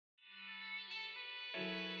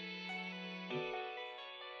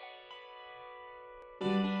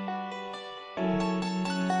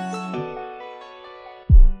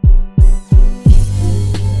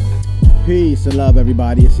Peace and love,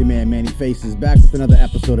 everybody. It's your man, Manny Faces, back with another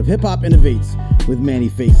episode of Hip Hop Innovates with Manny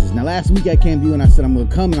Faces. Now, last week I came to you and I said I'm going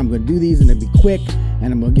to come and I'm going to do these and they'll be quick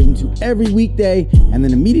and I'm going to give them to you every weekday. And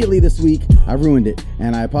then immediately this week, I ruined it.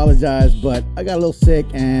 And I apologize, but I got a little sick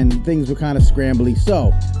and things were kind of scrambly.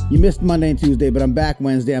 So you missed Monday and Tuesday, but I'm back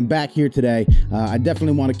Wednesday. I'm back here today. I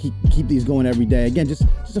definitely want to keep these going every day. Again, just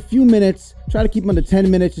a few minutes. Try to keep them under 10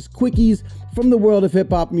 minutes. Just quickies from the world of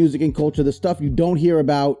hip hop music and culture. The stuff you don't hear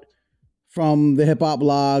about from the hip hop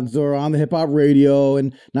blogs or on the hip hop radio,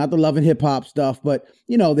 and not the Love and Hip Hop stuff, but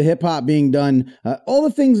you know, the hip hop being done, all the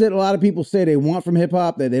things that a lot of people say they want from hip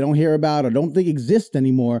hop that they don't hear about or don't think exist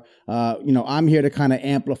anymore. I'm here to kind of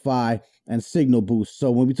amplify and signal boost.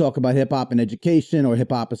 So when we talk about hip hop and education, or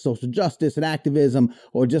hip hop and social justice and activism,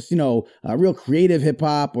 or just, real creative hip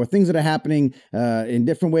hop, or things that are happening in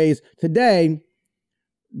different ways today,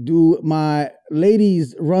 do my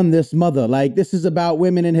ladies run this mother? Like, this is about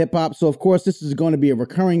women in hip hop. So of course this is going to be a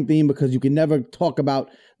recurring theme, because you can never talk about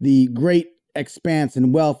the great expanse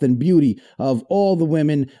and wealth and beauty of all the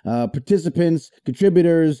women, participants,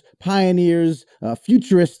 contributors, pioneers,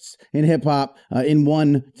 futurists in hip hop in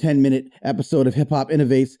one 10-minute episode of Hip Hop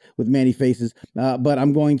Innovates with Manny Faces. But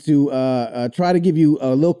I'm going to try to give you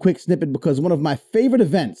a little quick snippet, because one of my favorite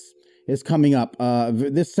events is coming up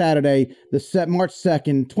this Saturday, March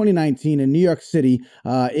 2nd, 2019 in New York City.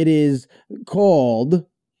 It is called,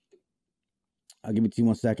 I'll give it to you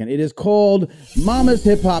 1 second. It is called Mama's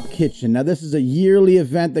Hip Hop Kitchen. Now, this is a yearly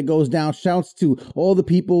event that goes down. Shouts to all the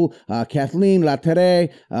people, Kathleen, La Terre,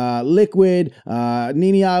 Liquid,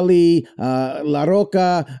 Nini Ali, La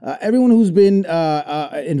Roca, everyone who's been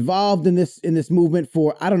involved in this movement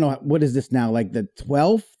for, I don't know, what is this now, like the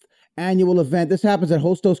 12th annual event. This happens at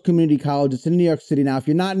Hostos Community College. It's in New York City. Now, if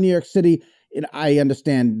you're not in New York City, I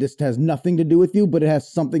understand this has nothing to do with you, but it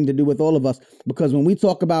has something to do with all of us, because when we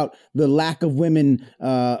talk about the lack of women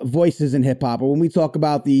voices in hip hop, or when we talk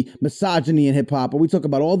about the misogyny in hip hop, or we talk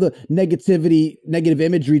about all the negative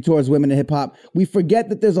imagery towards women in hip hop, we forget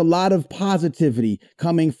that there's a lot of positivity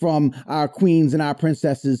coming from our queens and our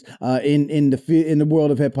princesses in the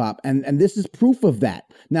world of hip hop, and this is proof of that.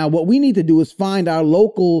 Now, what we need to do is find our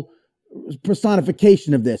local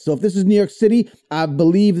personification of this. So if this is New York City, I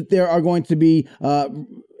believe that there are going to be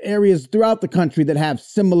areas throughout the country that have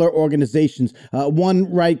similar organizations.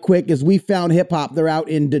 One right quick is We Found Hip Hop. They're out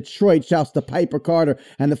in Detroit. Shouts to Piper Carter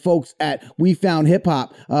and the folks at We Found Hip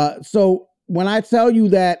Hop. So when I tell you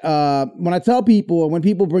that, when I tell people, or when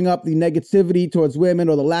people bring up the negativity towards women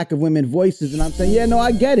or the lack of women voices, and I'm saying, yeah, no,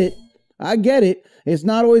 I get it. It's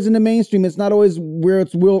not always in the mainstream. It's not always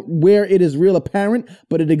where it is real apparent,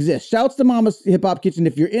 but it exists. Shouts to Mama's Hip Hop Kitchen.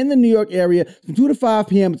 If you're in the New York area, from 2 to 5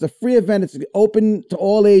 p.m., it's a free event. It's open to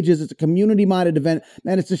all ages. It's a community-minded event,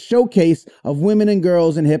 and it's a showcase of women and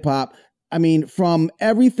girls in hip hop. I mean, from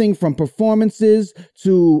everything from performances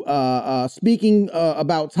to speaking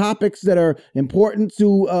about topics that are important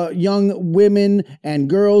to young women and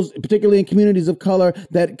girls, particularly in communities of color,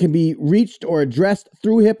 that can be reached or addressed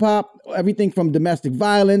through hip hop. Everything from domestic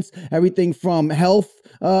violence, everything from health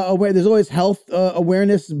aware. There's always health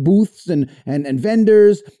awareness booths and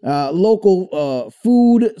vendors, local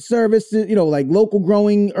food services, like local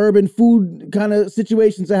growing urban food kind of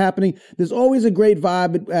situations are happening. There's always a great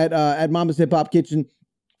vibe at Mama's Hip Hop Kitchen.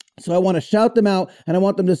 So I want to shout them out, and I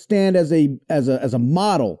want them to stand as a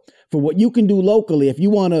model for what you can do locally if you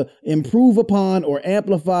want to improve upon or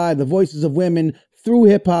amplify the voices of women through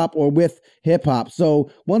hip hop or with hip hop.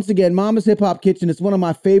 So once again, Mama's Hip Hop Kitchen, it's one of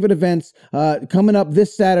my favorite events coming up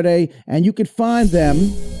this Saturday, and you can find them.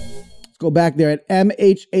 Let's go back there at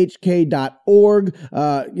mhhk.org.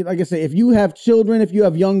 Like I say, if you have children, if you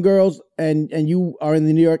have young girls, and you are in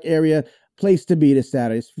the New York area, place to be this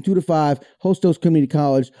Saturday. It's from 2 to 5, Hostos Community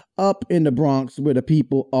College up in the Bronx, where the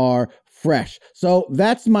people are fresh. So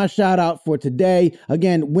that's my shout out for today.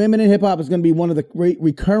 Again, women in hip hop is going to be one of the great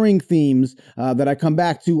recurring themes that I come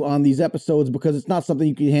back to on these episodes, because it's not something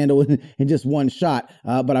you can handle in just one shot.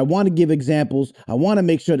 But I want to give examples. I want to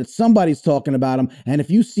make sure that somebody's talking about them. And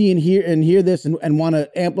if you see and hear this and want to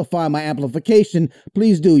amplify my amplification,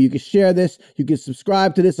 please do. You can share this. You can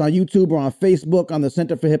subscribe to this on YouTube or on Facebook on the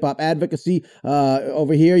Center for Hip Hop Advocacy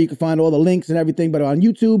over here. You can find all the links and everything, but on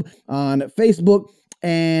YouTube, on Facebook,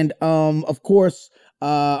 and of course,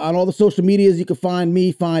 on all the social medias, you can find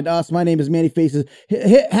me, find us. My name is Manny Faces.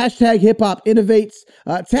 Hashtag Hip Hop Innovates.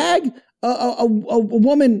 Tag a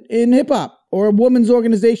woman in hip hop, or a woman's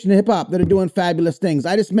organization in hip hop that are doing fabulous things.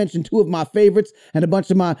 I just mentioned 2 of my favorites and a bunch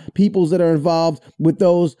of my peoples that are involved with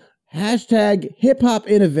those. Hashtag Hip Hop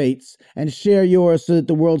Innovates, and share yours so that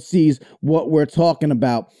the world sees what we're talking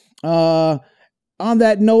about. On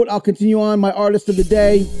that note, I'll continue on my artist of the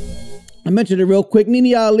day. I mentioned it real quick.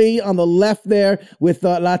 Nini Ali on the left there with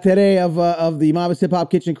La Tere of the Mama's Hip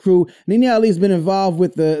Hop Kitchen crew. Nini Ali's been involved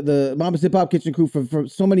with the Mama's Hip Hop Kitchen crew for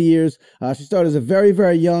so many years. She started as a very,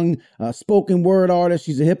 very young spoken word artist.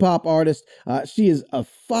 She's a hip hop artist. She is a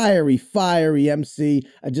fiery MC,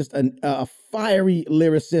 just a fiery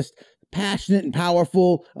lyricist. Passionate and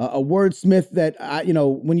powerful, a wordsmith that,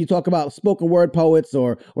 when you talk about spoken word poets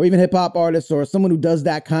or even hip hop artists or someone who does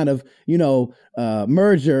that kind of,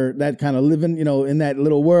 merger, that kind of living, in that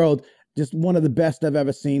little world, just one of the best I've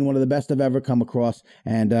ever seen, one of the best I've ever come across.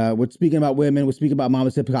 And we're speaking about women. We're speaking about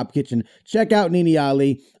Mama's Hip Hop Kitchen. Check out Nini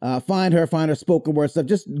Ali. Find her spoken word stuff.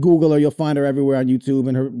 Just Google her. You'll find her everywhere on YouTube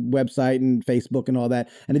and her website and Facebook and all that.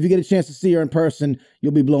 And if you get a chance to see her in person,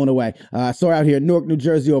 you'll be blown away. I saw her out here in Newark, New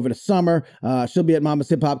Jersey over the summer. She'll be at Mama's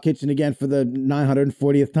Hip Hop Kitchen again for the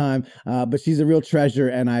 940th time. But she's a real treasure,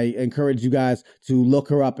 and I encourage you guys to look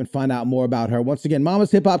her up and find out more about her. Once again,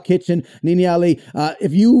 Mama's Hip Hop Kitchen, Nini Ali.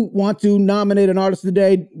 If you want to nominate an artist of the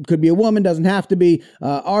day, could be a woman, doesn't have to be.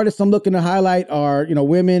 Artists I'm looking to highlight are,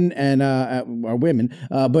 women and are women,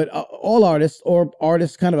 but all artists or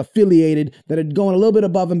artists kind of affiliated that are going a little bit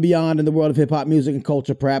above and beyond in the world of hip hop music and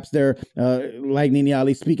culture. Perhaps they're like Nini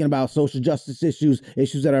Ali, speaking about social justice issues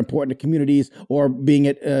that are important to communities, or being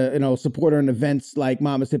at supporter in events like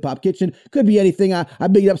Mama's Hip Hop Kitchen. Could be anything. I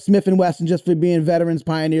bigged up Smith and Wesson just for being veterans,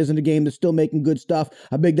 pioneers in the game. They're still making good stuff.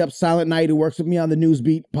 I bigged up Silent Night, who works with me on the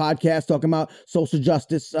Newsbeat podcast, talking about social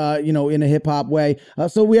justice, in a hip hop way.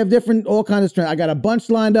 So we have all kinds of strength. I got a bunch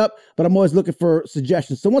lined up, but I'm always looking for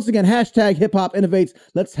suggestions. So once again, hashtag Hip Hop Innovates.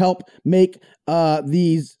 Let's help make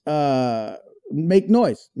these make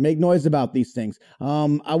noise about these things.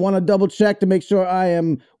 I want to double check to make sure I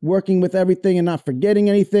am working with everything and not forgetting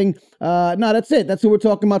anything. No, that's it. That's who we're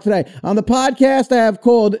talking about today. On the podcast I have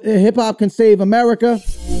called Hip Hop Can Save America.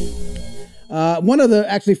 One of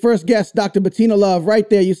the first guests, Dr. Bettina Love, right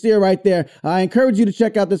there. You see her right there. I encourage you to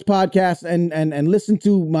check out this podcast and listen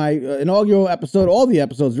to my inaugural episode, all the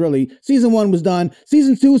episodes really. Season 1 was done.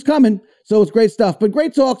 Season 2 is coming. So it's great stuff, but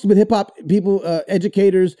great talks with hip hop people,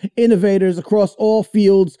 educators, innovators across all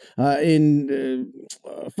fields, in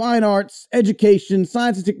fine arts, education,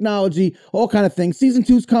 science and technology, all kind of things. Season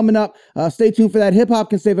 2 is coming up. Stay tuned for that.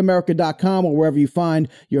 hiphopcansaveamerica.com or wherever you find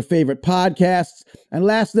your favorite podcasts. And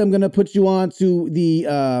lastly, I'm going to put you on to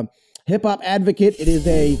the Hip Hop Advocate. It is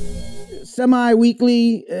a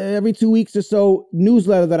semi-weekly, every 2 weeks or so,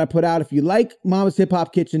 newsletter that I put out. If you like Mama's Hip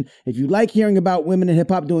Hop Kitchen, if you like hearing about women in hip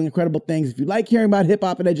hop doing incredible things, if you like hearing about hip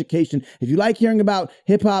hop and education, if you like hearing about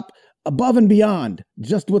hip hop above and beyond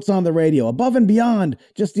just what's on the radio, above and beyond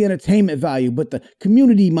just the entertainment value, but the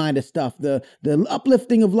community-minded stuff, the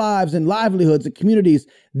uplifting of lives and livelihoods and communities,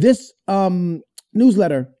 this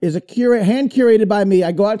newsletter is hand curated by me.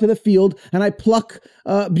 I go out to the field and I pluck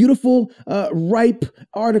beautiful, ripe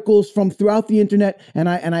articles from throughout the internet, and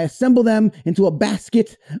I assemble them into a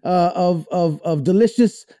basket of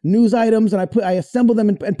delicious news items, and I assemble them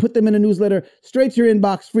and put them in a newsletter straight to your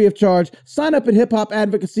inbox, free of charge. Sign up at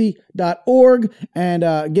hiphopadvocacy.org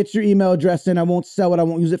and get your email address in. I won't sell it. I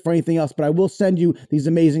won't use it for anything else, but I will send you these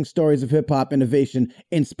amazing stories of hip hop innovation,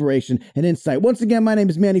 inspiration, and insight. Once again, my name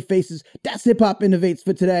is Manny Faces. That's Hip Hop Innovates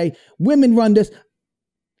for today. Women run this.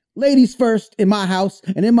 Ladies first in my house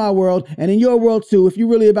and in my world and in your world too. If you're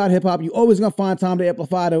really about hip hop, you're always going to find time to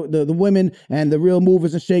amplify the women and the real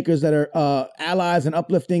movers and shakers that are allies and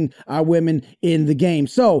uplifting our women in the game.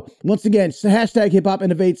 So once again, hashtag Hip Hop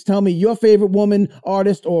Innovates. Tell me your favorite woman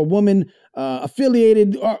artist or woman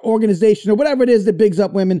affiliated organization or whatever it is that bigs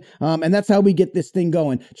up women. And that's how we get this thing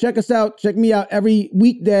going. Check us out. Check me out every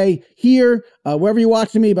weekday here, wherever you're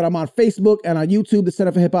watching me, but I'm on Facebook and on YouTube, the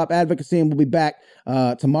Center for Hip Hop Advocacy, and we'll be back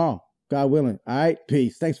tomorrow, God willing. All right.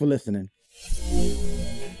 Peace. Thanks for listening.